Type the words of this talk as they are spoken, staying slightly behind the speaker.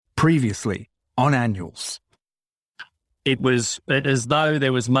Previously on Annuals. It was as though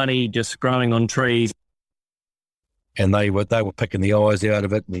there was money just growing on trees. And they were picking the eyes out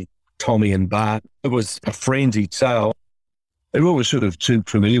of it, and Tommy and Bart. It was a frenzied sale. Everyone was sort of too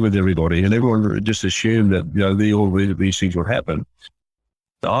familiar with everybody, and everyone just assumed that, these things would happen.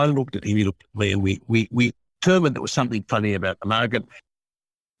 So I looked at him, he looked at me, and we determined there was something funny about the market.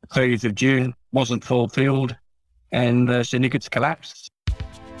 The 30th of June wasn't fulfilled, and the syndicates collapsed.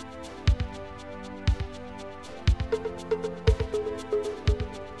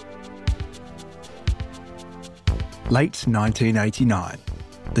 Late 1989.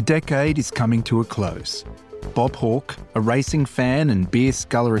 The decade is coming to a close. Bob Hawke, a racing fan and beer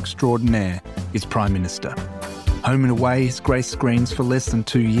sculler extraordinaire, is Prime Minister. Home and Away has graced screens for less than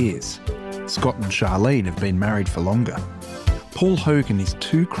 2 years. Scott and Charlene have been married for longer. Paul Hogan is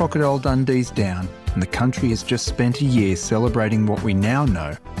 2 Crocodile Dundees down, and the country has just spent a year celebrating what we now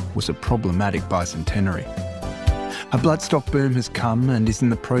know was a problematic bicentenary. A bloodstock boom has come and is in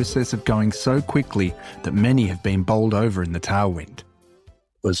the process of going so quickly that many have been bowled over in the tailwind. It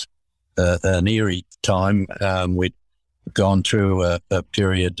was an eerie time. We'd gone through a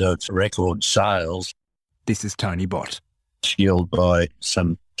period of record sales. This is Tony Bott. Fueled by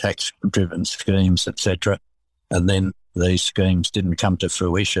some tax-driven schemes, etc. And then these schemes didn't come to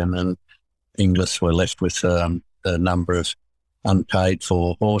fruition, and Inglis were left with a number of unpaid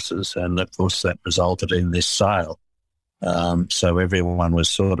for horses, and of course that resulted in this sale. So everyone was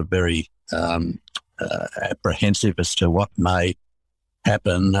sort of very apprehensive as to what may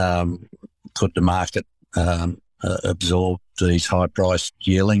happen. Could the market absorb these high-priced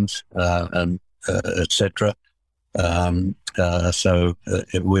yearlings, and etc.? So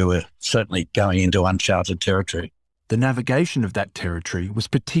we were certainly going into uncharted territory. The navigation of that territory was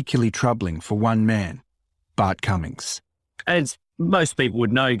particularly troubling for one man, Bart Cummings. As most people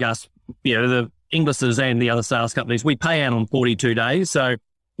would know, Gus, the Inglis's and the other sales companies, we pay out on 42 days. So,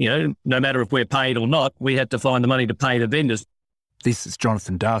 no matter if we're paid or not, we had to find the money to pay the vendors. This is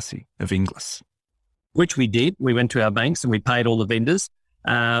Jonathan Darcy of Inglis. Which we did. We went to our banks and we paid all the vendors.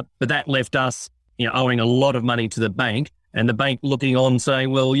 But that left us, owing a lot of money to the bank, and the bank looking on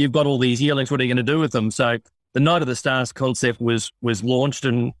saying, well, you've got all these yearlings, what are you going to do with them? So the Night of the Stars concept was launched,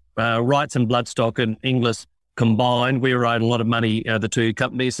 and Wrights and Bloodstock and Inglis combined, we were owed a lot of money, the two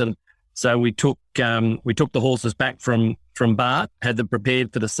companies, and so we took the horses back from Bart, had them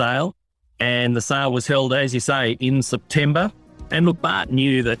prepared for the sale, and the sale was held, as you say, in September. And look, Bart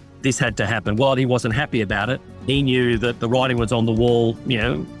knew that this had to happen. While he wasn't happy about it, he knew that the writing was on the wall.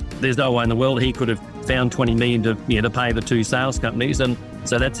 There's no way in the world he could have found $20 million to pay the two sales companies, and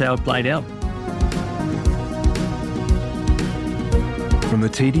so that's how it played out. From the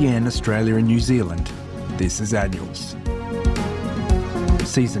TDN Australia and New Zealand, this is Annuals.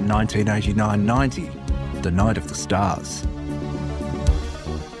 Season 1989-90, The Night of the Stars.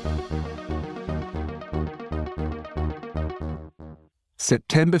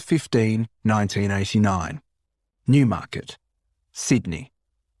 September 15, 1989. Newmarket, Sydney.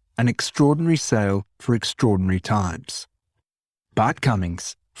 An extraordinary sale for extraordinary times. Bart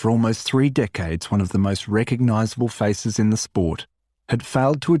Cummings, for almost 3 decades one of the most recognisable faces in the sport, had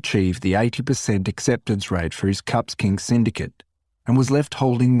failed to achieve the 80% acceptance rate for his Cups King syndicate, and was left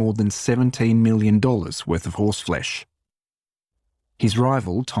holding more than $17 million worth of horseflesh. His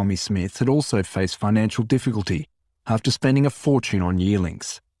rival, Tommy Smith, had also faced financial difficulty after spending a fortune on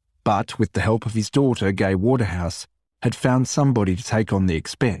yearlings, but with the help of his daughter, Gay Waterhouse, had found somebody to take on the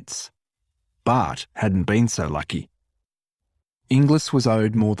expense. Bart hadn't been so lucky. Inglis was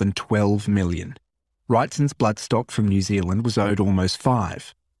owed more than $12 million. Wrightson's Bloodstock from New Zealand was owed almost $5 million.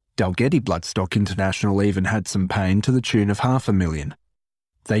 Dalgety Bloodstock International even had some pain to the tune of $500,000.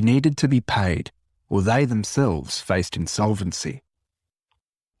 They needed to be paid, or they themselves faced insolvency.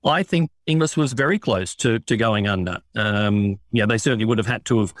 I think Inglis was very close to going under. They certainly would have had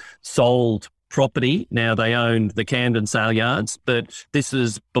to have sold property. Now they owned the Camden sale yards, but this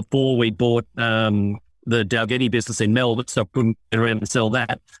is before we bought the Dalgety business in Melbourne, so I couldn't get around and sell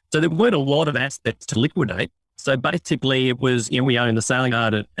that. So there weren't a lot of assets to liquidate. So basically it was, we owned the sale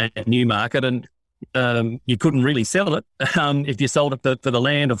yard at Newmarket, and you couldn't really sell it. If you sold it for the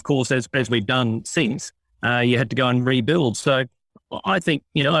land, of course, as we've done since, you had to go and rebuild. So I think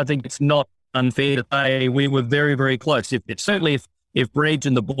it's not unfair to say we were very, very close. If Reg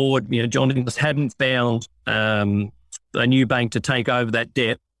and the board, John Inglis hadn't found a new bank to take over that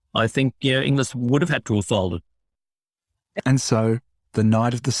debt, I think Inglis would have had to have folded. And so the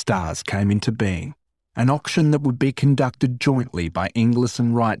Night of the Stars came into being, an auction that would be conducted jointly by Inglis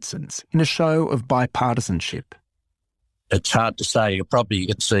and Wrightsons in a show of bipartisanship. it's hard to say. You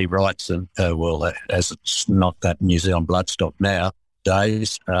can see Wrightson, as it's not that New Zealand bloodstock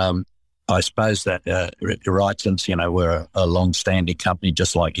nowadays. I suppose that Wrightsons, were a long-standing company,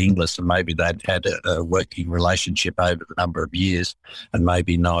 just like Inglis, and maybe they'd had a working relationship over a number of years, and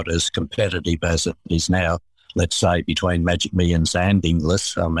maybe not as competitive as it is now. Let's say between Magic Millions and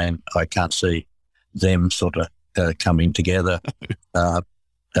Inglis. I mean, I can't see them sort of coming together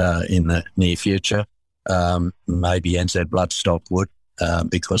in the near future. Maybe NZ Bloodstock would,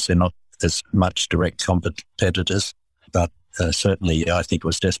 because they're not as much direct competitors, but certainly I think it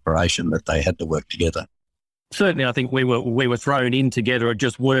was desperation that they had to work together. Certainly, I think we were thrown in together. It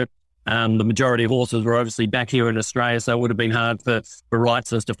just worked. The majority of horses were obviously back here in Australia, so it would have been hard for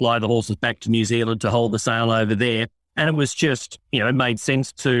Wrightsons to fly the horses back to New Zealand to hold the sale over there. And it was just, it made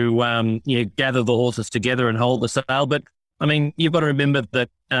sense to gather the horses together and hold the sale. But I mean, you've got to remember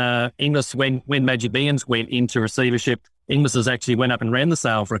that Inglis, when Magic Millions went into receivership, Inglis actually went up and ran the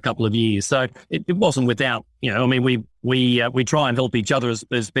sale for a couple of years. So it wasn't without, we try and help each other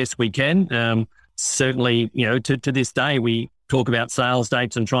as best we can. Certainly, to this day, we talk about sales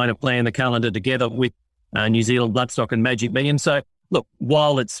dates and trying to plan the calendar together with New Zealand Bloodstock and Magic Millions. So look,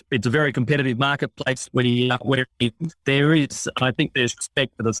 while it's a very competitive marketplace, where there is, I think there's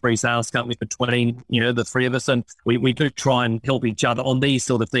respect for the three sales companies between, the three of us, and we do try and help each other on these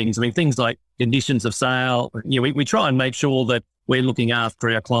sort of things. I mean, things like conditions of sale, we try and make sure that we're looking after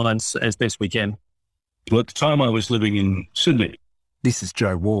our clients as best we can. Well, at the time I was living in Sydney. This is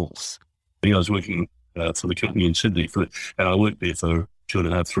Joe Walls. I was working for the company in Sydney, and I worked there for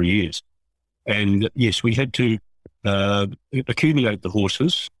 2.5, 3 years. And yes, we had to accumulate the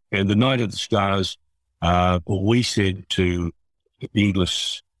horses. And the night of the Stars, we said to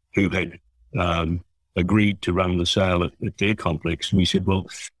Inglis, who had agreed to run the sale at their complex, we said, well,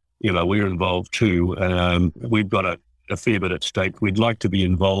 we're involved too. We've got a fair bit at stake. We'd like to be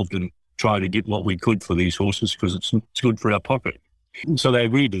involved and try to get what we could for these horses because it's good for our pocket. So they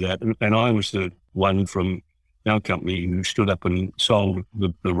agreed to that. And I was the one from our company who stood up and sold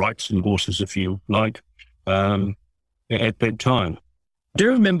the Wrightson horses, if you like, at that time. Do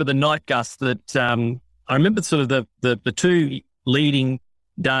you remember the night, Gus, that I remember sort of the two lead-in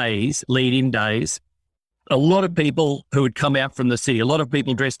days, a lot of people who had come out from the city, a lot of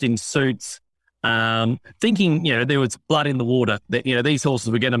people dressed in suits, thinking, there was blood in the water, that, these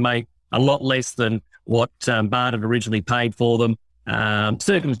horses were going to make a lot less than what Bart had originally paid for them.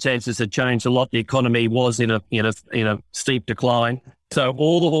 Circumstances had changed a lot. The economy was in a steep decline. So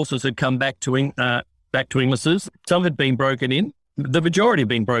all the horses had come back to Inglis's. Some had been broken in. The majority had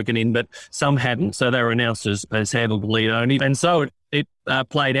been broken in, but some hadn't. So they were announced as handled lead only. And so it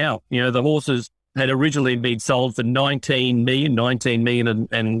played out. The horses had originally been sold for 19 million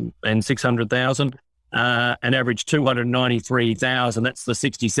and 600,000, and averaged 293,000. That's the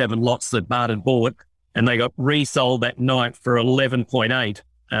 67 lots that Bart had bought. And they got resold that night for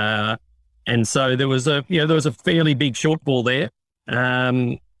 11.8. And so there was a fairly big shortfall there.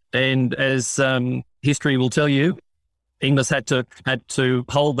 And as history will tell you, Inglis had to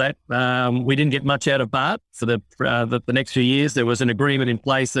hold that. We didn't get much out of Bart for the next few years. There was an agreement in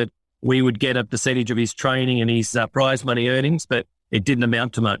place that we would get a percentage of his training and his prize money earnings, but it didn't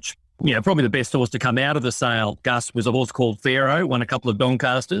amount to much. Probably the best horse to come out of the sale, Gus, was a horse called Pharaoh, won a couple of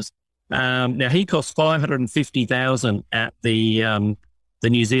Doncasters. Now he cost $550,000 at the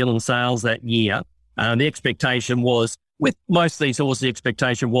New Zealand sales that year. The expectation was, with most of these horses, the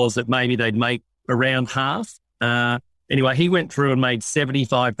expectation was that maybe they'd make around half. Anyway, he went through and made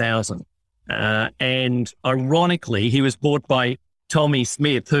 $75,000. And ironically, he was bought by Tommy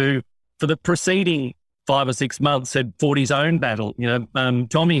Smith, who for the preceding 5 or 6 months had fought his own battle.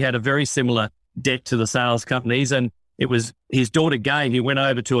 Tommy had a very similar debt to the sales companies, and it was his daughter Gay who went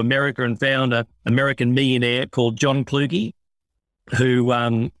over to America and found an American millionaire called John Kluge, who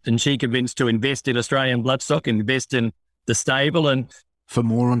and she convinced to invest in Australian Bloodstock, invest in the stable. And for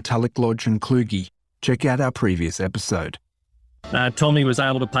more on Tulloch Lodge and Kluge, check out our previous episode. Tommy was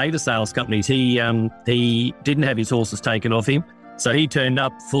able to pay the sales companies. He didn't have his horses taken off him, so he turned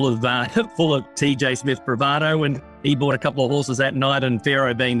up full of TJ Smith bravado, and he bought a couple of horses that night, and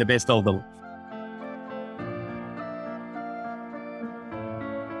Pharaoh being the best of them.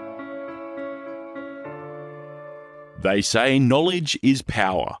 They say knowledge is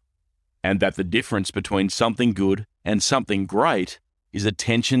power, and that the difference between something good and something great is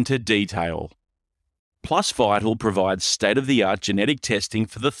attention to detail. Plus Vital provides state-of-the-art genetic testing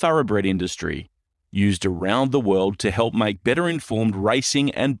for the thoroughbred industry, used around the world to help make better-informed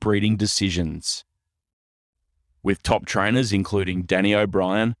racing and breeding decisions. With top trainers including Danny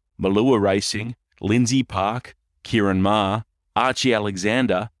O'Brien, Malua Racing, Lindsay Park, Kieran Maher, Archie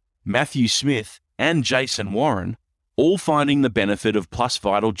Alexander, Matthew Smith, and Jason Warren, all finding the benefit of Plus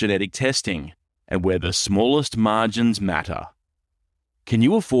Vital genetic testing and where the smallest margins matter. Can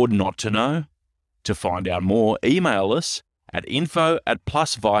you afford not to know? To find out more, email us at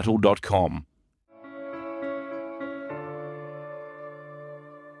info@plusvital.com.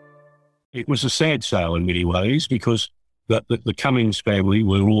 It was a sad sale in many ways because the Cummings family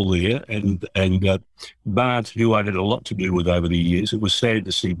were all there, and Bart, who I had a lot to do with over the years, it was sad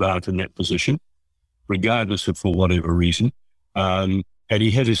to see Bart in that position, regardless of for whatever reason. And he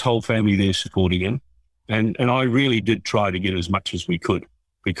had his whole family there supporting him. And I really did try to get as much as we could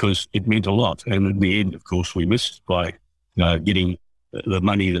because it meant a lot. And in the end, of course, we missed by getting the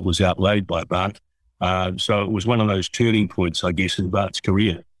money that was outlaid by Bart. So it was one of those turning points, I guess, in Bart's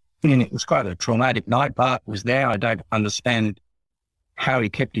career. And it was quite a traumatic night. Bart was there. I don't understand how he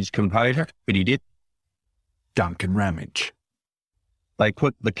kept his composure, but he did. Duncan Ramage. They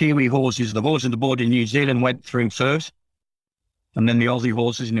put the Kiwi horses, the horses aboard in New Zealand went through first, and then the Aussie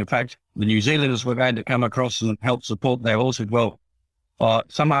horses. And in fact, the New Zealanders were going to come across and help support their horses. Well,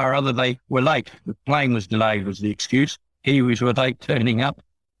 somehow or other they were late. The plane was delayed was the excuse. Kiwis were late turning up.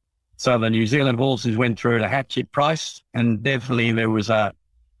 So the New Zealand horses went through at a hatchet price, and definitely there was a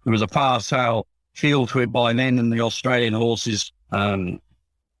fast sale feel to it by then, and the Australian horses,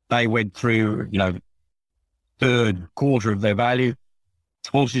 they went through, third quarter of their value.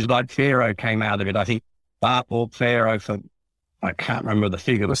 Horses like Pharaoh came out of it. I think Bart bought Pharaoh for, I can't remember the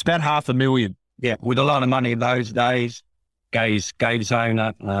figure. It was about $500,000. Yeah, with a lot of money in those days. Gay's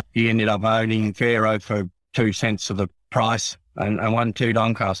owner, he ended up owning Pharaoh for 2 cents of the price and won 2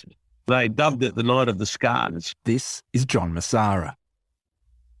 Doncasters. They dubbed it the Night of the Scars. This is John Massara.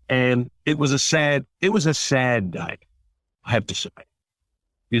 And it was a sad day, I have to say,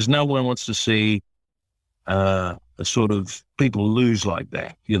 because no one wants to see a sort of people lose like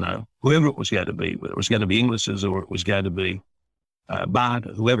that, whoever it was going to be, whether it was going to be Inglis's or it was going to be Bart,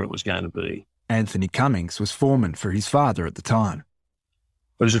 whoever it was going to be. Anthony Cummings was foreman for his father at the time.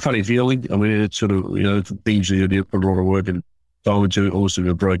 But it's a funny feeling. I mean, it's sort of, things that you put a lot of work and time into also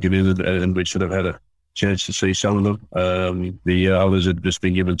have broken in and we should have had a chance to see some of them. The others had just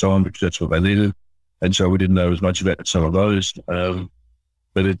been given time because that's what they needed. And so we didn't know as much about some of those.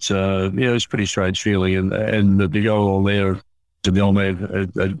 But it's, it's a pretty strange feeling. And the go on there, to the old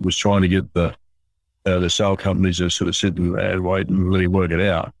man was trying to get the sale companies to sort of sit and wait and really work it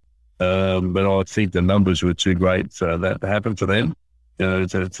out. But I think the numbers were too great for that to happen for them,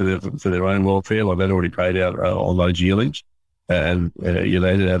 for their own welfare. Like they'd already paid out on those yearlings. And, they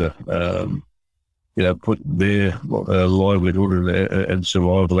had to, put their livelihood and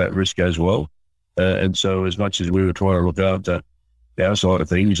survival at risk as well. And so as much as we were trying to look after our side of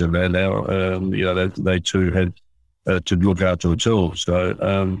things, and now, they too had to look after themselves.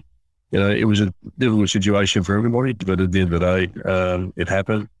 So, it was a difficult situation for everybody, but at the end of the day, it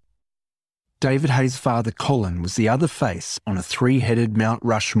happened. David Hayes' father, Colin, was the other face on a 3-headed Mount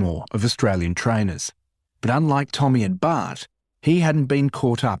Rushmore of Australian trainers. But unlike Tommy and Bart, he hadn't been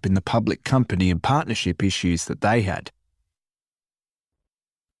caught up in the public company and partnership issues that they had.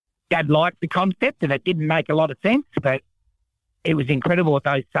 Dad liked the concept and it didn't make a lot of sense, but it was incredible what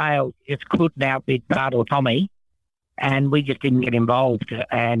those sales just couldn't outbid Bart or Tommy, and we just didn't get involved.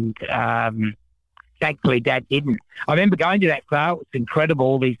 And thankfully, Dad didn't. I remember going to that sale. It was incredible,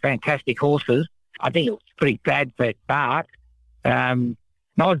 all these fantastic horses. I think it was pretty sad for Bart. And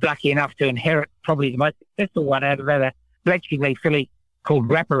I was lucky enough to inherit probably the most successful one out of that fledgling filly called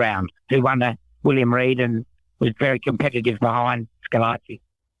Wraparound, who won a William Reid and was very competitive behind Scalacci.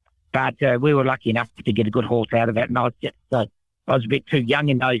 But we were lucky enough to get a good horse out of that. And I was a bit too young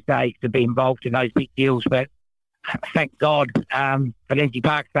in those days to be involved in those big deals. But thank God, for Lindsay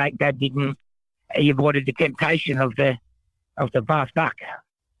Park's sake, Dad didn't. He avoided the temptation of the fast buck.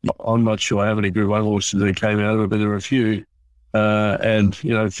 I'm not sure how many Group 1 horses that came out of it, but there were a few. And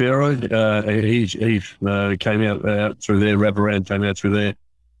Pharaoh, he came out through there. Wraparound came out through there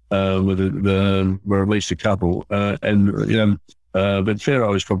were at least a couple. But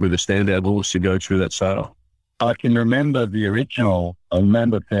Pharaoh is probably the standout horse to go through that sale. I can remember the original. I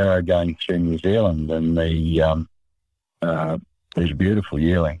remember Pharaoh going through New Zealand and these beautiful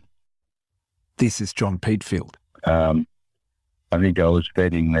yearling. This is John Peatfield. I think I was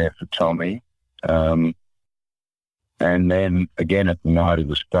betting there for Tommy. And then again at the Night of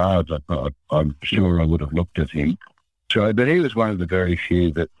the Stars, I'm sure I would have looked at him. So, but he was one of the very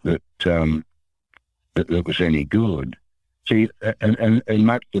few that was any good. See, and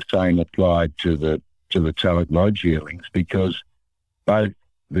much the same applied to the Talent Lodge yearlings, because both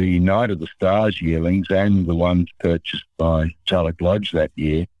the Night of the Stars yearlings and the ones purchased by Tulloch Lodge that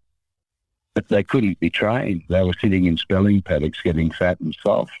year, but they couldn't be trained. They were sitting in spelling paddocks getting fat and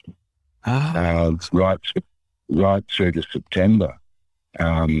soft right through to September.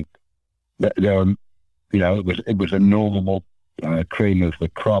 They were, it was a normal cream of the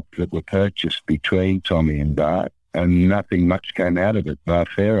crop that were purchased between Tommy and Bart, and nothing much came out of it by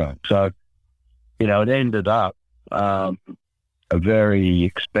Pharaoh. So, it ended up a very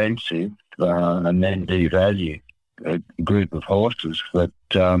expensive and then devalued group of horses that,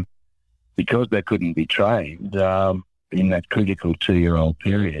 because they couldn't be trained in that critical 2-year-old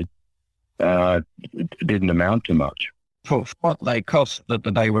period, didn't amount to much. For what they cost, that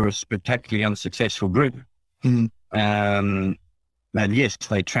they were a spectacularly unsuccessful group. And yes,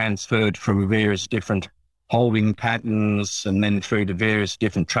 they transferred from various different holding patterns and then through to various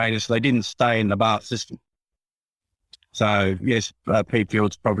different traders. They didn't stay in the Bath system. So yes, Pete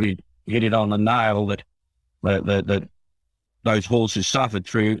Fields probably hit it on the nail that those horses suffered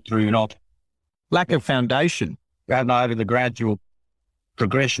through not lack of foundation, and over the gradual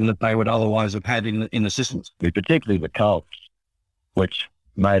progression that they would otherwise have had in the systems. Particularly the colts, which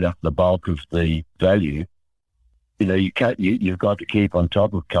made up the bulk of the value. You've got to keep on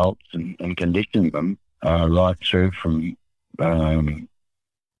top of colts and condition them right through from when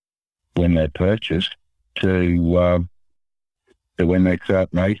they're purchased to when they start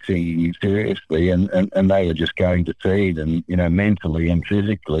racing seriously, and they were just going to seed, and mentally and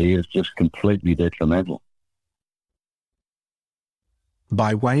physically it's just completely detrimental.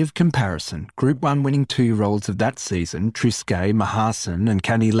 By way of comparison, Group 1 winning 2-year-olds of that season, Triscay, Mahasen and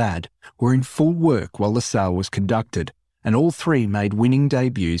Canny Lad, were in full work while the sale was conducted, and all three made winning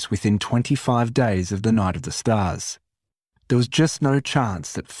debuts within 25 days of the Night of the Stars. There was just no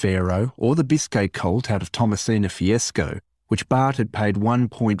chance that Pharaoh or the Biscay colt out of Thomasina Fiesco, which Bart had paid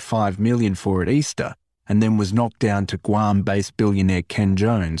 $1.5 million for at Easter, and then was knocked down to Guam-based billionaire Ken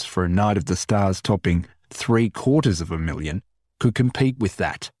Jones for a Night of the Stars topping $750,000, could compete with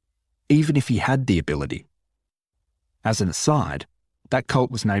that, even if he had the ability. As an aside, that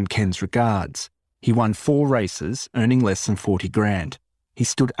colt was named Ken's Regards. He won 4 races, earning less than $40,000. He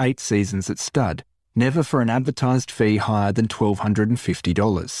stood 8 seasons at stud, never for an advertised fee higher than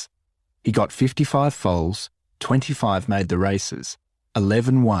 $1,250. He got 55 foals, 25 made the races,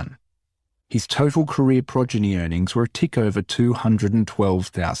 11 won. His total career progeny earnings were a tick over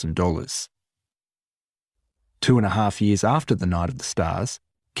 $212,000. 2.5 years after the Night of the Stars,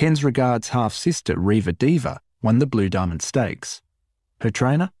 Ken's Regards' half-sister Reva Diva won the Blue Diamond Stakes. Her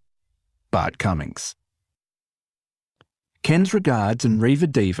trainer? Bart Cummings. Ken's Regards and Reva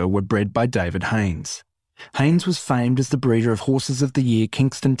Diva were bred by David Haynes. Haynes was famed as the breeder of Horses of the Year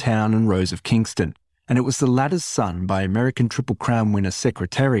Kingston Town and Rose of Kingston, and it was the latter's son by American Triple Crown winner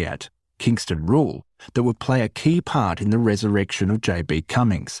Secretariat, Kingston Rule, that would play a key part in the resurrection of J.B.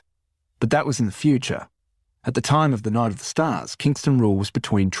 Cummings. But that was in the future. At the time of the Night of the Stars, Kingston Rule was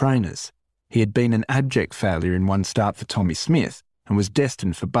between trainers. He had been an abject failure in one start for Tommy Smith and was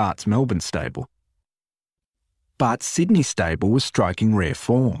destined for Bart's Melbourne stable. Bart's Sydney stable was striking rare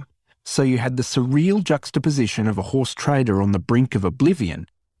form, so you had the surreal juxtaposition of a horse trader on the brink of oblivion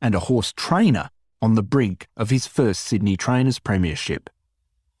and a horse trainer on the brink of his first Sydney Trainers Premiership.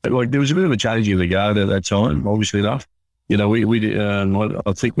 There was a bit of a challenge in the guard at that time, obviously enough. I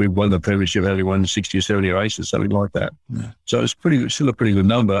think we won the premiership, having won 60 or 70 races, something like that. Yeah. So it's still a pretty good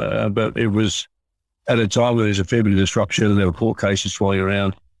number, but it was at a time where there's a fair bit of disruption and there were court cases flying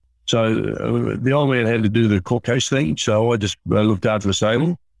around. So the old man had to do the court case thing, so I just looked after the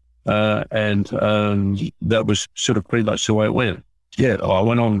stable, and that was sort of pretty much the way it went. Yeah, I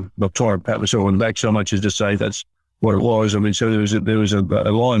went on, not trying to pat myself on the back so much as to say that's what it was. I mean, so there was a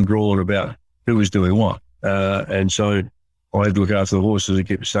line drawn about who was doing what, and so I had to look after the horses and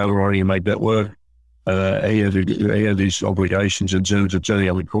keep the stable running and make that work. He had these obligations in terms of turning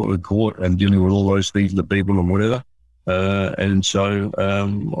up in court and dealing with all those things, the people and whatever. And so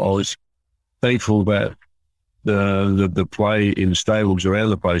I was thankful that the play in stables around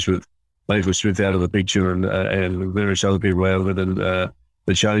the place with Mayfield Smith out of the picture and various other people out of it, and the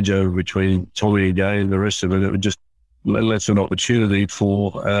changeover between Tommy and Gay and the rest of it, it just left an opportunity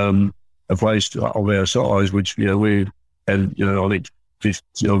for a place of our size, which we had, I think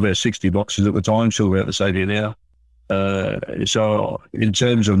about 60 boxes at the time, still about the same here now. So in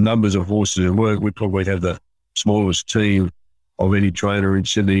terms of numbers of horses in work, we probably have the smallest team of any trainer in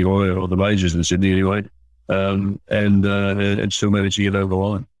Sydney or the majors in Sydney anyway, and still managed to get over the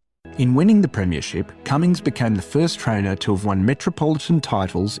line. In winning the premiership, Cummings became the first trainer to have won metropolitan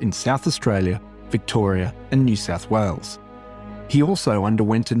titles in South Australia, Victoria and New South Wales. He also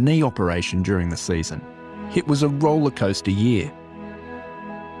underwent a knee operation during the season. It was a roller coaster year.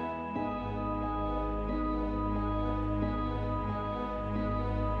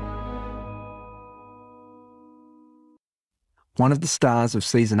 One of the stars of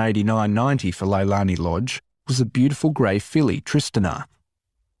season 89-90 for Leilani Lodge was a beautiful grey filly, Tristan.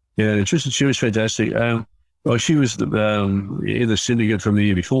 Yeah, Tristan, she was fantastic. Well, she was in the syndicate from the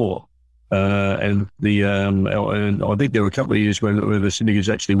year before. And I think there were a couple of years where the syndicates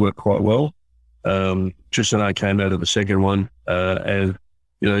actually worked quite well. Tristan came out of the second one, and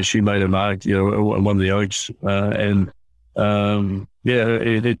she made a mark, and won the Oaks,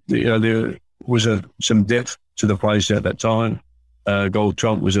 there was some depth to the place at that time. Gold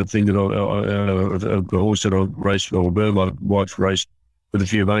Trump was a thing that a horse that I raced, or my wife raced with a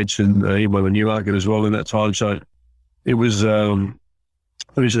few mates, and he won the Newmarket as well in that time. So it was.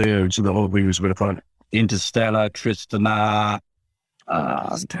 The whole thing was a bit of fun. Interstellar, Tristan, Bozam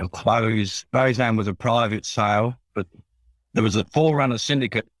was a private sale, but there was a forerunner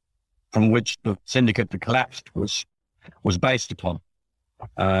syndicate from which the syndicate that collapsed was based upon.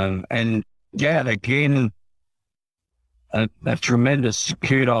 Again, a tremendous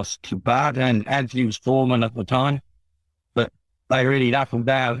kudos to Bart, and Anthony was foreman at the time, but they really knuckled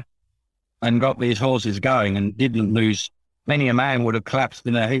down and got these horses going and didn't lose. Many a man would have collapsed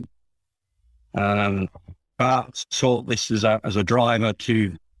in a heap. Bart saw this as a driver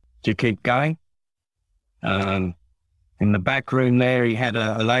to keep going. In the back room there, he had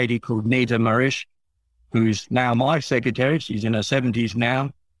a lady called Nita Marish, who's now my secretary. She's in her 70s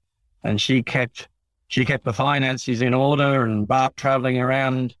now, and she kept the finances in order, and Bart travelling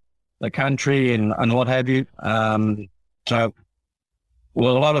around the country and what have you. A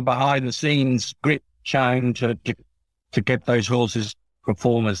lot of behind the scenes grit shown to get those horses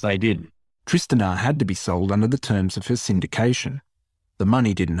perform as they did. Tristan had to be sold under the terms of her syndication. The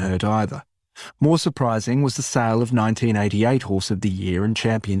money didn't hurt either. More surprising was the sale of 1988 Horse of the Year and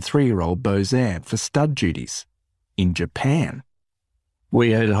Champion 3-year-old Bozam for stud duties in Japan.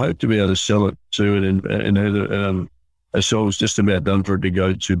 We had hoped to be able to sell it to it, and so it was just about done for it to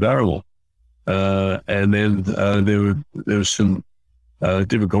go to Barrymore. And then there was some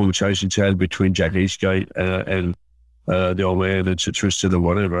different conversations had between Jack Eastgate and the old man and Tristan or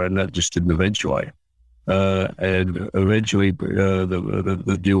whatever, and that just didn't eventuate. And eventually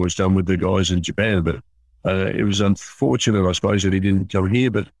the deal was done with the guys in Japan, but it was unfortunate, I suppose, that he didn't come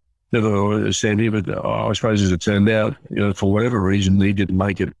here, but never stand here. But I suppose as it turned out, for whatever reason, he didn't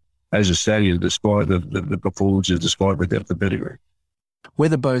make it as a stallion, despite the performances, despite the depth of pedigree.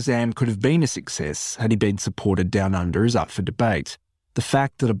 Whether Bozam could have been a success had he been supported down under is up for debate. The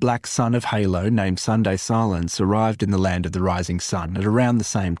fact that a black son of Halo named Sunday Silence arrived in the land of the rising sun at around the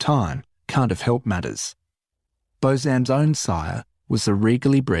same time can't have helped matters. Bozam's own sire was the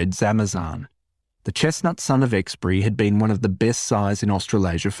regally bred Zamazan. The chestnut son of Exbury had been one of the best sires in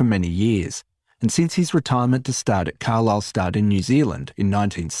Australasia for many years, and since his retirement to stud at Carlisle Stud in New Zealand in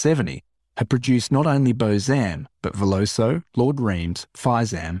 1970, had produced not only Bozam, but Veloso, Lord Reims,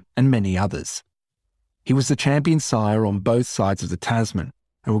 Fizam, and many others. He was the champion sire on both sides of the Tasman,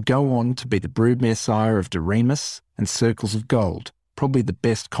 and would go on to be the broodmare sire of Doremus and Circles of Gold, probably the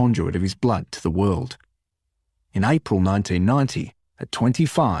best conduit of his blood to the world. In April 1990, at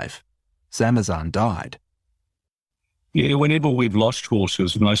 25, Zamazan died. Yeah, whenever we've lost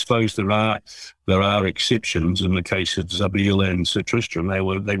horses, and I suppose there are exceptions in the case of Zabeel and Sir Tristram,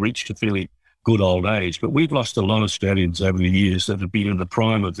 they reached a fairly good old age, but we've lost a lot of stallions over the years that have been in the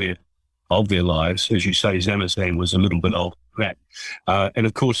prime of their lives. As you say, Zamazan was a little bit old for that. And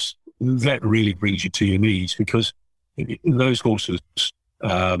of course, that really brings you to your knees, because those horses,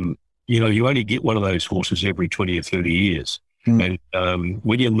 you only get one of those horses every 20 or 30 years. And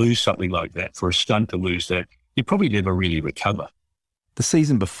when you lose something like that, for a stunt to lose that, you probably never really recover. The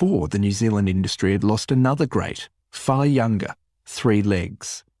season before, the New Zealand industry had lost another great, far younger, 3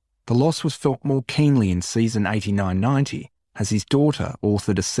 Legs. The loss was felt more keenly in season 89-90, as his daughter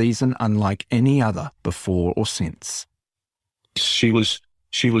authored a season unlike any other before or since. She was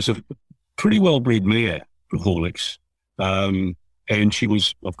a pretty well-bred mare for Horlicks, and she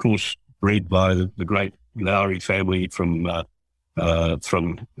was, of course, bred by the great Lowry family from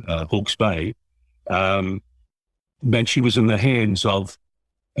Hawke's Bay. But she was in the hands of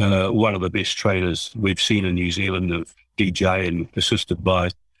one of the best trainers we've seen in New Zealand, of DJ, and assisted by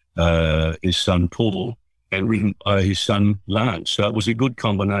his son Paul, and ridden by his son Lance. So it was a good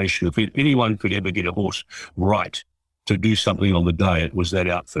combination. If anyone could ever get a horse right to do something on the day, it was that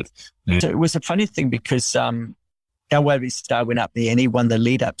outfit. So it was a funny thing, because El Wabi Star went up there and he won the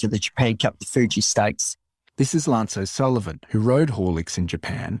lead up to the Japan Cup, the Fuji Stakes. This is Lance O'Sullivan, who rode Horlicks in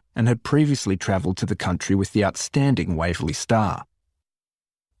Japan and had previously travelled to the country with the outstanding Waverley Star.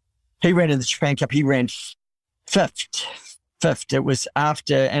 He ran in the Japan Cup. He ran fifth. It was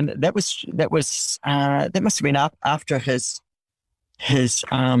after, and that must have been after his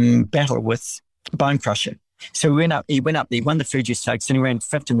battle with Bone Crusher. So he went up, he won the Fuji Stakes, and he ran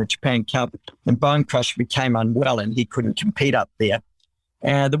fifth in the Japan Cup. And Bone Crusher became unwell, and he couldn't compete up there.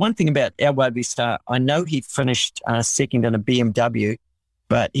 The one thing about our Waverley Star, I know he finished second in a BMW,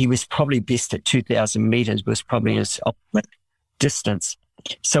 but he was probably best at 2,000 metres, was probably his ultimate distance.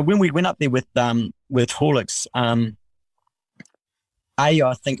 So when we went up there with Horlicks, I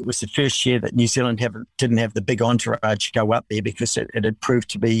think it was the first year that New Zealand didn't have the big entourage go up there, because it had proved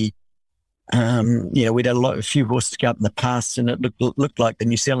to be, we'd had a few horses go up in the past, and it looked like the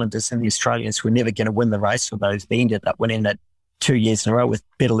New Zealanders and the Australians were never going to win the race, although they ended up winning it 2 years in a row with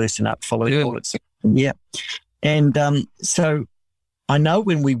Better Loosen Up following Horlicks. Yeah. And so I know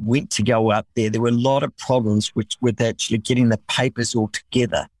when we went to go up there were a lot of problems with actually getting the papers all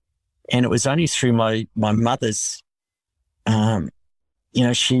together. And it was only through my mother's,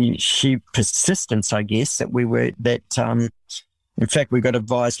 she persistence, I guess, in fact, we got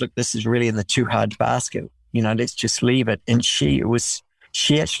advised, look, this is really in the too hard basket. Let's just leave it. And she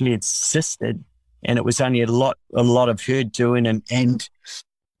actually insisted, and it was only a lot of her doing. And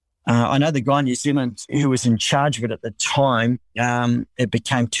I know the guy in New Zealand who was in charge of it at the time, it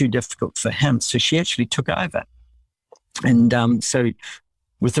became too difficult for him. So she actually took over. And so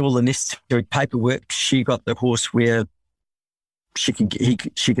with all the necessary paperwork, she got the horse where she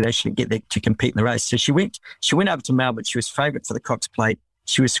could actually get there to compete in the race. So she went over to Melbourne. She was favourite for the Cox Plate.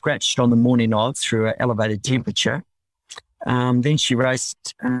 She was scratched on the morning of through an elevated temperature. Then she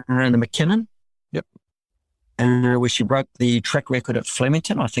raced in the McKinnon. Yep. Where she broke the track record at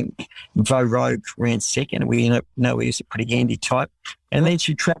Flemington. I think Vo Rogue ran second. We know he was a pretty handy type. And then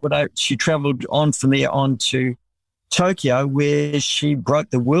she travelled on from there on to Tokyo, where she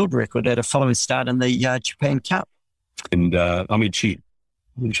broke the world record at a following start in the Japan Cup. And I wouldn't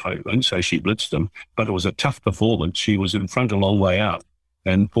say she blitzed them, but it was a tough performance. She was in front a long way out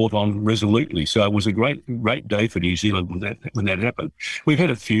and fought on resolutely. So it was a great day for New Zealand when that happened. We've had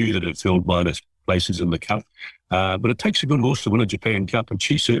a few that have filled minus places in the Cup, but it takes a good horse to win a Japan Cup, and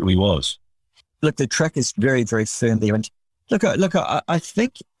she certainly was. Look, the track is very, very firm there. And look, I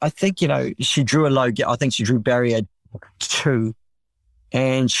think she drew a low. I think she drew barrier 2,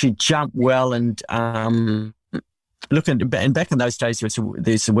 and she jumped well. And and back in those days, there's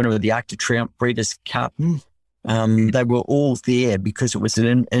the winner of the Arc de Triomphe Breeders' Cup. They were all there because it was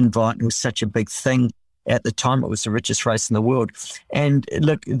an invite and it was such a big thing at the time. It was the richest race in the world. And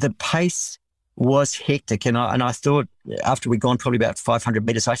look, the pace was hectic. And I thought, after we'd gone probably about 500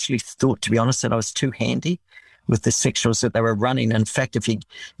 metres, I actually thought, to be honest, that I was too handy with the sectionals that they were running. In fact, if you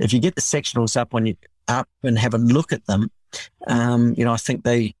get the sectionals up and have a look at them, I think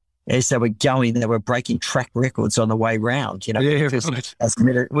as they were going, they were breaking track records on the way round.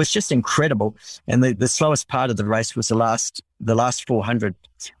 It was just incredible. And the slowest part of the race was the last 400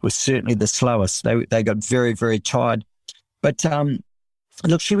 was certainly the slowest. They got very, very tired. But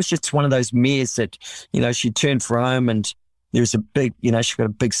look, she was just one of those mares that, she turned for home, and there was a big, she got a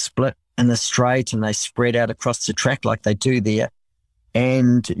big split in the straight, and they spread out across the track like they do there.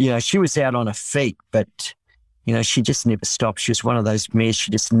 And, she was out on her feet, but she just never stopped. She was one of those mares.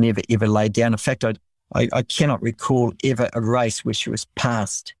 She just never, ever laid down. In fact, I cannot recall ever a race where she was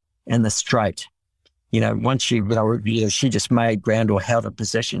passed in the straight. Once she just made ground or held a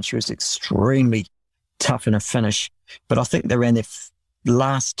position. She was extremely tough in a finish. But I think they ran their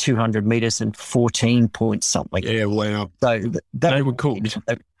last 200 metres in 14 point something. Yeah, wow. So they were cool.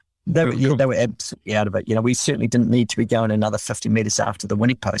 They were absolutely out of it. We certainly didn't need to be going another 50 metres after the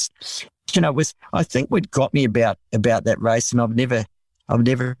winning post. I think what got me about that race, and I've never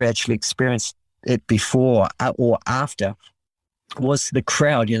actually experienced it before or after, was the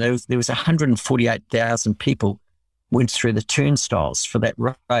crowd. There was 148,000 people went through the turnstiles for that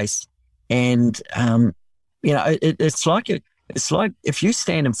race, and it's like if you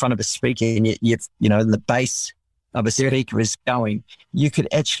stand in front of a speaker and and the bass of a speaker is going, you could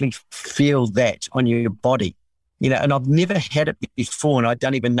actually feel that on your body. And I've never had it before, and I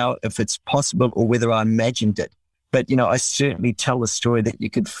don't even know if it's possible or whether I imagined it. But, I certainly tell the story that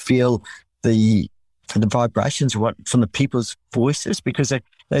you could feel the vibrations from the people's voices, because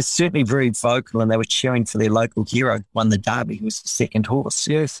they're certainly very vocal, and they were cheering for their local hero who won the Derby, who was the second horse.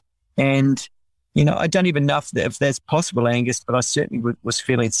 Yes. And, I don't even know if that's possible, Angus, but I certainly was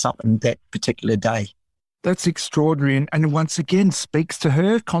feeling something that particular day. That's extraordinary. And once again, speaks to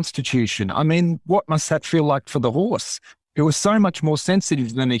her constitution. I mean, what must that feel like for the horse? It was so much more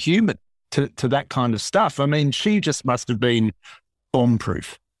sensitive than a human to that kind of stuff. I mean, she just must have been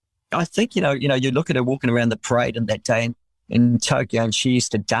bomb-proof. I think, you look at her walking around the parade on that day in Tokyo, and she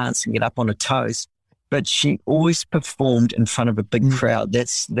used to dance and get up on her toes, but she always performed in front of a big crowd.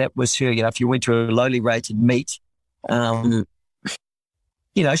 That was her. If you went to a lowly rated meet,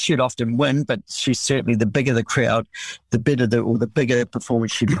 she'd often win, but she's certainly, the bigger the crowd, the better the bigger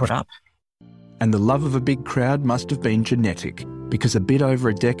performance she'd put up. And the love of a big crowd must have been genetic, because a bit over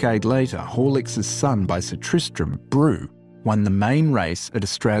a decade later, Horlicks's son by Sir Tristram, Brew, won the main race at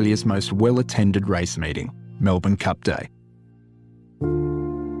Australia's most well-attended race meeting, Melbourne Cup Day.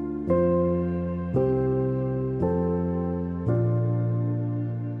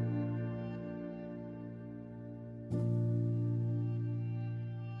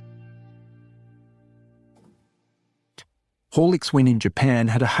 Horlick's win in Japan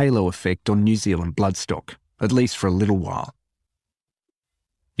had a halo effect on New Zealand bloodstock, at least for a little while.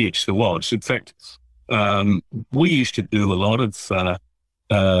 Yes, there was. In fact, we used to do a lot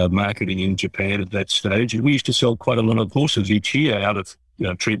of marketing in Japan at that stage, and we used to sell quite a lot of horses each year out of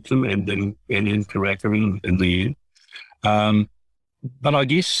Trentham and in Karaka in the end. But I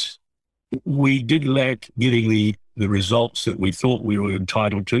guess we did lack getting the results that we thought we were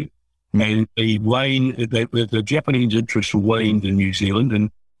entitled to. And the Japanese interest waned in New Zealand, and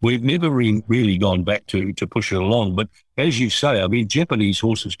we've never really gone back to push it along. But as you say, I mean, Japanese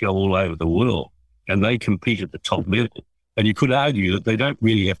horses go all over the world, and they compete at the top level. And you could argue that they don't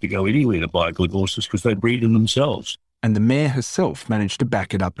really have to go anywhere to buy good horses because they breed them themselves. And the mare herself managed to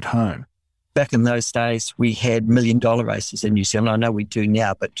back it up at home. Back in those days, we had $1 million races in New Zealand. I know we do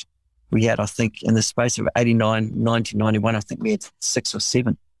now, but we had, I think, in the space of 89, 90, 91, I think we had 6 or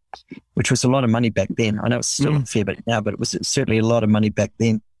 7. Which was a lot of money back then. I know it's still a fair bit now, but it was certainly a lot of money back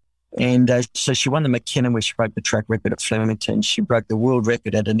then. And so she won the McKinnon, where she broke the track record at Flemington. She broke the world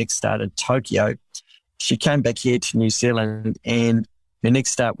record at her next start in Tokyo. She came back here to New Zealand, and her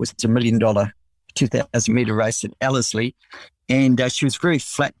next start was a $1 million 2,000-metre race at Ellerslie. And she was very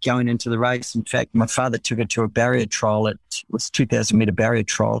flat going into the race. In fact, my father took her to a barrier trial. It was a 2,000-metre barrier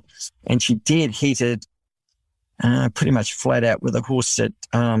trial, and she dead heated pretty much flat out with a horse that,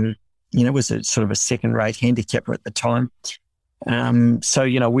 was a sort of a second-rate handicapper at the time. So,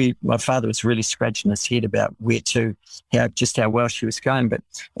 my father was really scratching his head about how well she was going. But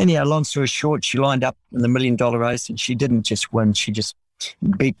anyhow, long story short, she lined up in the $1 million race, and she didn't just win. She just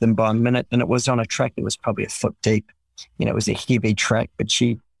beat them by a minute, and it was on a track that was probably a foot deep. It was a heavy track, but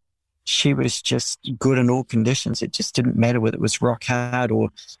she was just good in all conditions. It just didn't matter whether it was rock hard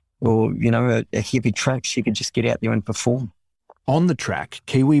or a heavy track. She could just get out there and perform. On the track,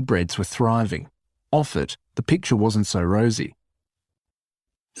 Kiwi breds were thriving. Off it, the picture wasn't so rosy.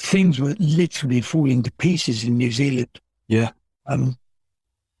 Things were literally falling to pieces in New Zealand. Yeah.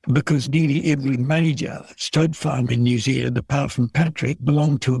 Because nearly every major stud farm in New Zealand, apart from Patrick,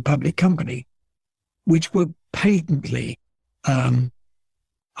 belonged to a public company, which were patently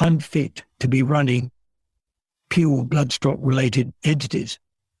unfit to be running pure bloodstock-related entities.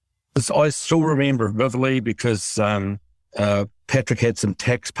 I still remember vividly because Patrick had some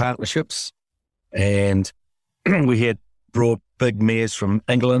tax partnerships, and we had brought big mares from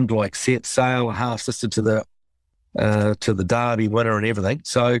England like Set Sail, half sister to the Derby winner and everything.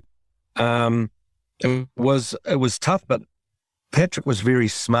 So it was tough, but Patrick was very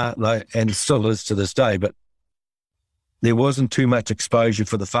smart though, and still is to this day. But there wasn't too much exposure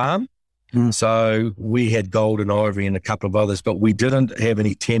for the farm. So we had Golden Ivory and a couple of others, but we didn't have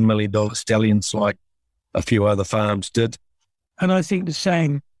any $10 million stallions like a few other farms did. And I think the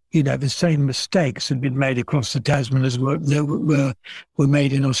same mistakes had been made across the Tasman as were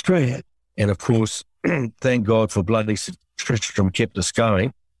made in Australia. And of course, thank God for bloody Tristram kept us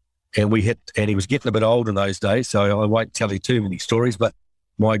going. And he was getting a bit old in those days, so I won't tell you too many stories, but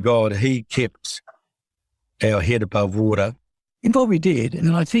my God, he kept our head above water. And what we did,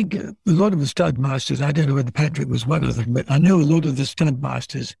 and I think a lot of the stud masters, I don't know whether Patrick was one of them, but I know a lot of the stud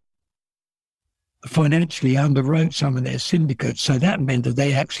masters financially underwrote some of their syndicates. So that meant that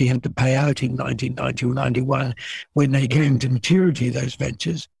they actually had to pay out in 1990 or 91 when they came to maturity, those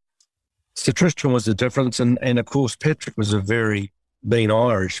ventures. Sir Tristram was the difference. And of course, Patrick was being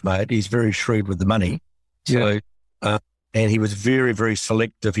Irish, mate, he's very shrewd with the money. So, and he was very, very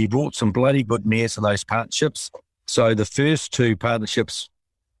selective. He brought some bloody good mares in those partnerships. So the first 2 partnerships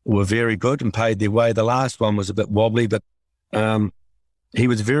were very good and paid their way. The last one was a bit wobbly, but he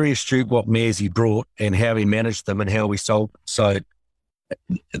was very astute what mares he brought and how he managed them and how we sold them. So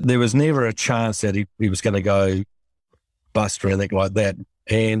there was never a chance that he was going to go bust or anything like that.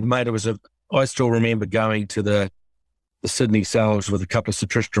 And mate, I still remember going to the Sydney sales with a couple of Sir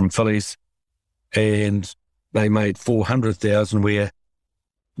Tristram fillies, and they made 400,000, where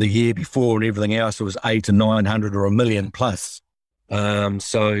the year before and everything else it was 800 and 900 or $1 million plus.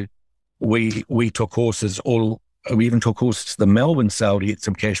 So we took horses we even took horses to the Melbourne sale to get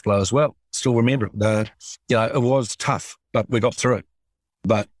some cash flow as well. Still remember it. It was tough, but we got through it.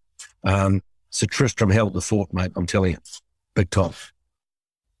 But Sir Tristram held the fort, mate, I'm telling you, big time.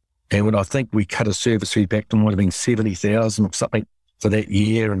 And when I think we cut a service fee back to might have been 70,000 or something for that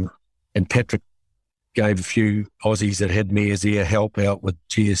year, and Patrick gave a few Aussies that had mares there help out with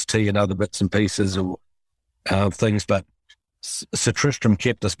GST and other bits and pieces or things, but Sir Tristram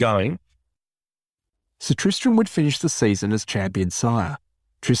kept us going. Sir Tristram would finish the season as champion sire.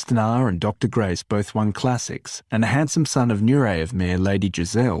 Tristan R and Dr. Grace both won classics, and a handsome son of Nureyev mare Lady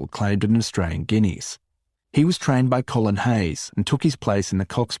Giselle claimed an Australian Guineas. He was trained by Colin Hayes and took his place in the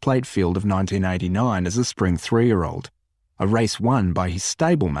Cox Plate field of 1989 as a spring 3-year-old, a race won by his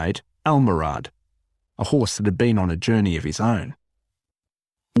stablemate Almirad, a horse that had been on a journey of his own.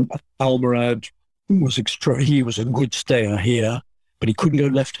 Almirad was he was a good stayer here, but he couldn't go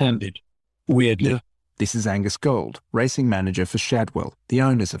left-handed, weirdly. This is Angus Gold, racing manager for Shadwell, the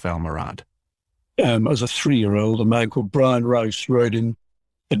owners of Almirad. As a 3-year-old, a man called Brian Rouse rode in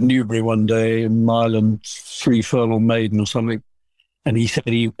at Newbury one day in Milan, 3 Furlong Maiden or something, and he said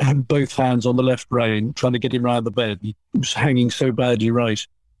he had both hands on the left rein, trying to get him round the bed. He was hanging so badly right.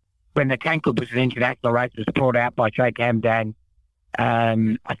 When the Tankard was an international race, it was brought out by Sheikh Hamdan.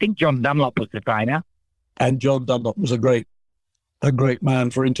 I think John Dunlop was the trainer. And John Dunlop was a great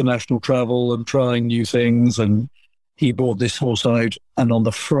man for international travel and trying new things. And he brought this horse out. And on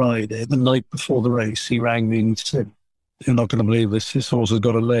the Friday, the night before the race, he rang me and said, "You're not going to believe this. This horse has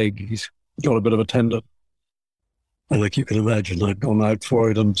got a leg. He's got a bit of a tendon." And like you can imagine, I'd gone out for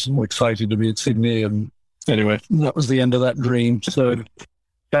it. I'm so excited to be at Sydney. And anyway, that was the end of that dream. So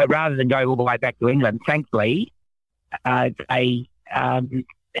rather than go all the way back to England, thankfully, they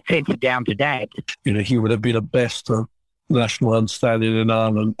sent it down to Dad. He would have been a best national stallion in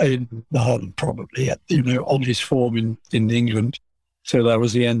Ireland, probably, on his form in England. So that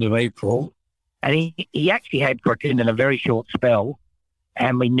was the end of April. And he actually had for a tendon a very short spell,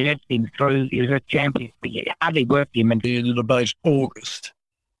 and we nursed him through. He was a champion. We hardly worked him until in about August.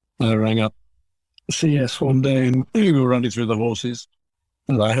 I rang up CS one day, and we were running through the horses.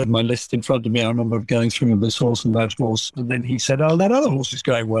 And I had my list in front of me. I remember going through this horse and that horse. And then he said, "Oh, that other horse is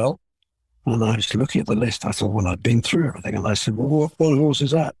going well." And I was looking at the list. I thought, well, I'd been through everything. And I said, "Well, what horse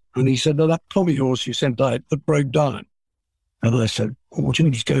is that?" And he said, "No, that Tommy horse you sent out that broke down." And I said, "Well, what do you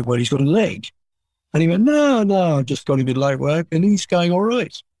mean he's going well? He's got a leg." And he went, No, I just got him in late work and he's going all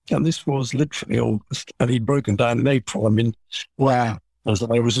right. And this was literally August. And he'd broken down in April. I mean, wow. As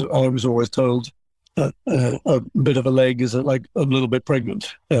I was always told, a bit of a leg is like a little bit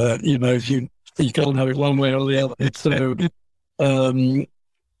pregnant. If you can't have it one way or the other. So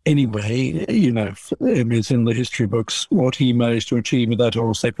anyway, it's in the history books what he managed to achieve with that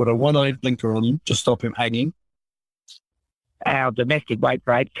horse. They put a one-eyed blinker on him to stop him hanging. Our domestic weight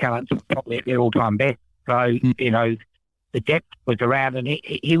for 8 talents was probably at their all-time best. So, the depth was around, and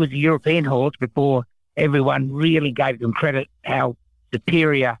he was a European horse before everyone really gave them credit how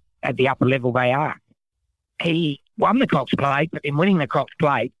superior at the upper level they are. He won the Cox Plate, but in winning the Cox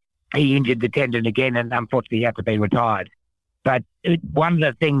Plate, he injured the tendon again and unfortunately had to be retired. But one of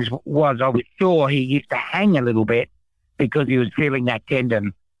the things was I was sure he used to hang a little bit because he was feeling that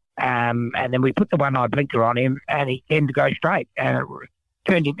tendon. And then we put the one-eye blinker on him and he tended to go straight. And it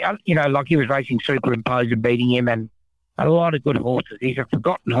turned him, like he was racing Superimpose and beating him and a lot of good horses. He's a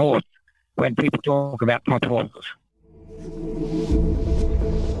forgotten horse when people talk about top horses.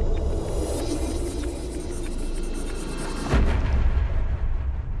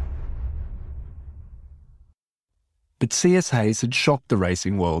 But C.S. Hayes had shocked the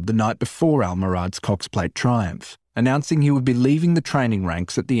racing world the night before Almirad's Cox Plate triumph, announcing he would be leaving the training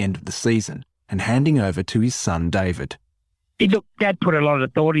ranks at the end of the season and handing over to his son David. Look, Dad put a lot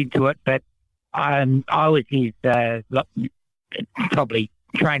of thought into it, but I was his probably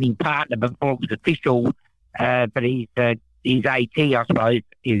training partner before it was official, but he's AT, I suppose,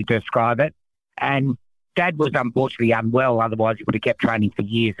 you describe it. And Dad was unfortunately unwell, otherwise he would have kept training for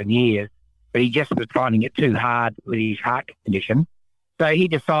years and years. But he just was finding it too hard with his heart condition. So he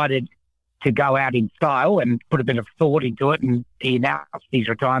decided to go out in style and put a bit of thought into it, and he announced his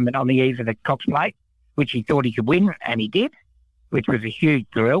retirement on the eve of the Cox Plate, which he thought he could win, and he did, which was a huge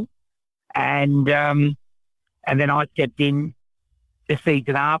thrill. And then I stepped in the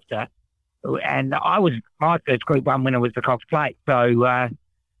season after. And my first Group 1 winner was the Cox Plate. So,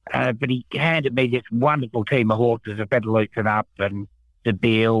 but he handed me this wonderful team of horses, a Better Loosen Up and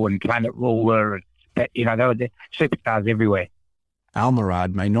Zabeel and Planet Ruler. And, they were the superstars everywhere.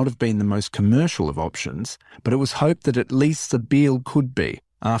 Almirad may not have been the most commercial of options, but it was hoped that at least Zabeel could be.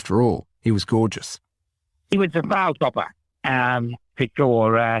 After all, he was gorgeous. He was a fail topper, for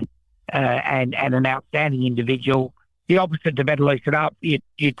sure, and an outstanding individual. The opposite to Better Loosen Up, you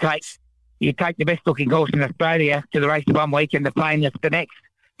take the best looking horse in Australia to the race 1 week and the plainest the next,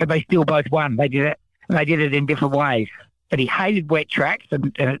 but they still both won. They did it in different ways. But he hated wet tracks,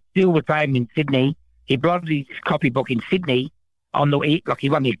 and it's still the same in Sydney. He blotted his copybook in Sydney he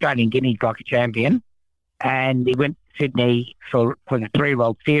won the Australian Guineas like a champion, and he went to Sydney for the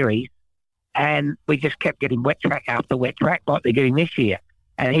 3-year-old series, and we just kept getting wet track after wet track like they're getting this year,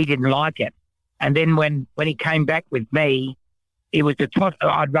 and he didn't like it. And then when he came back with me, it was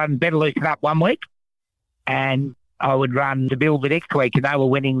I'd run Better Loosen Up 1 week, and I would run the Bill the next week, and they were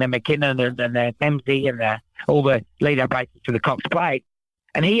winning the McKinnon and the Memsey and all the lead-up races to the Cox Plate.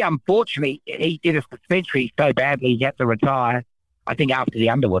 And he, unfortunately, he did a suspension so badly he had to retire, I think, after the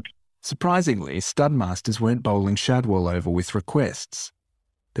Underwood. Surprisingly, Studmasters weren't bowling Shadwell over with requests.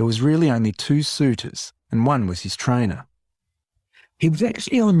 There was really only 2 suitors, and one was his trainer. He was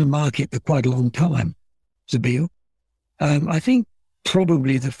actually on the market for quite a long time, Zabeel. I think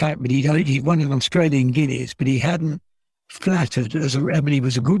probably the fact that he'd won an Australian Guineas, but he hadn't flattered he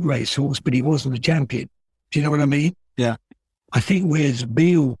was a good racehorse, but he wasn't a champion. Do you know what I mean? Yeah. I think where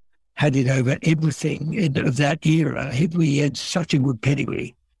Zabeel had it over everything of that era, he had such a good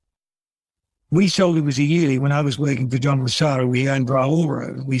pedigree. We sold him as a yearly when I was working for John Massara. We owned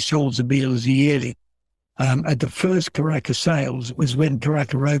Rahora. We sold Zabeel as a yearly. At the first Karaka sales was when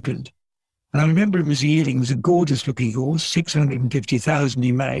Karaka opened. And I remember him as a yearling. He was a gorgeous looking horse, 650,000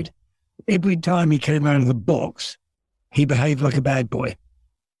 he made. Every time he came out of the box, he behaved like a bad boy.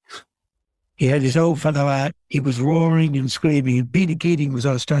 He had his old fellow out. He was roaring and screaming. And Peter Keating was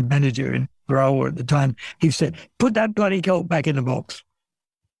our stud manager in Rahora at the time. He said, "Put that bloody colt back in the box."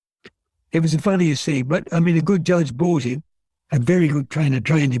 It was the funniest thing. But, I mean, a good judge bought him. A very good trainer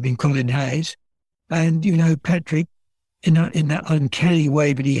trained him in Colin Hayes. And, Patrick, in that uncanny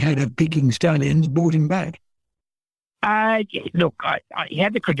way that he had of picking stallions, brought him back. Look, he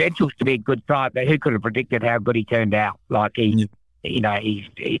had the credentials to be a good side, but who could have predicted how good he turned out? Like, he's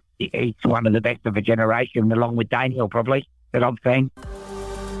one of the best of a generation, along with Danehill, probably, that I've seen.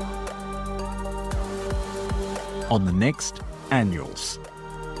 On the next Annuals.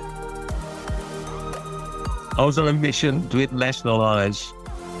 I was on a mission to internationalise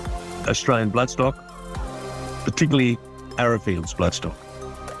Australian bloodstock, particularly Arrowfield's bloodstock.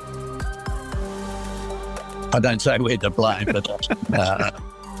 I don't say we're to blame, but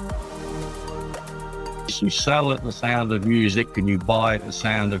you sell at the sound of music and you buy at the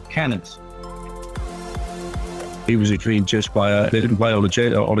sound of cannons. He was a keen chess player. They didn't play on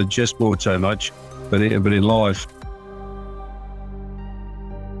a chessboard so much, but in life,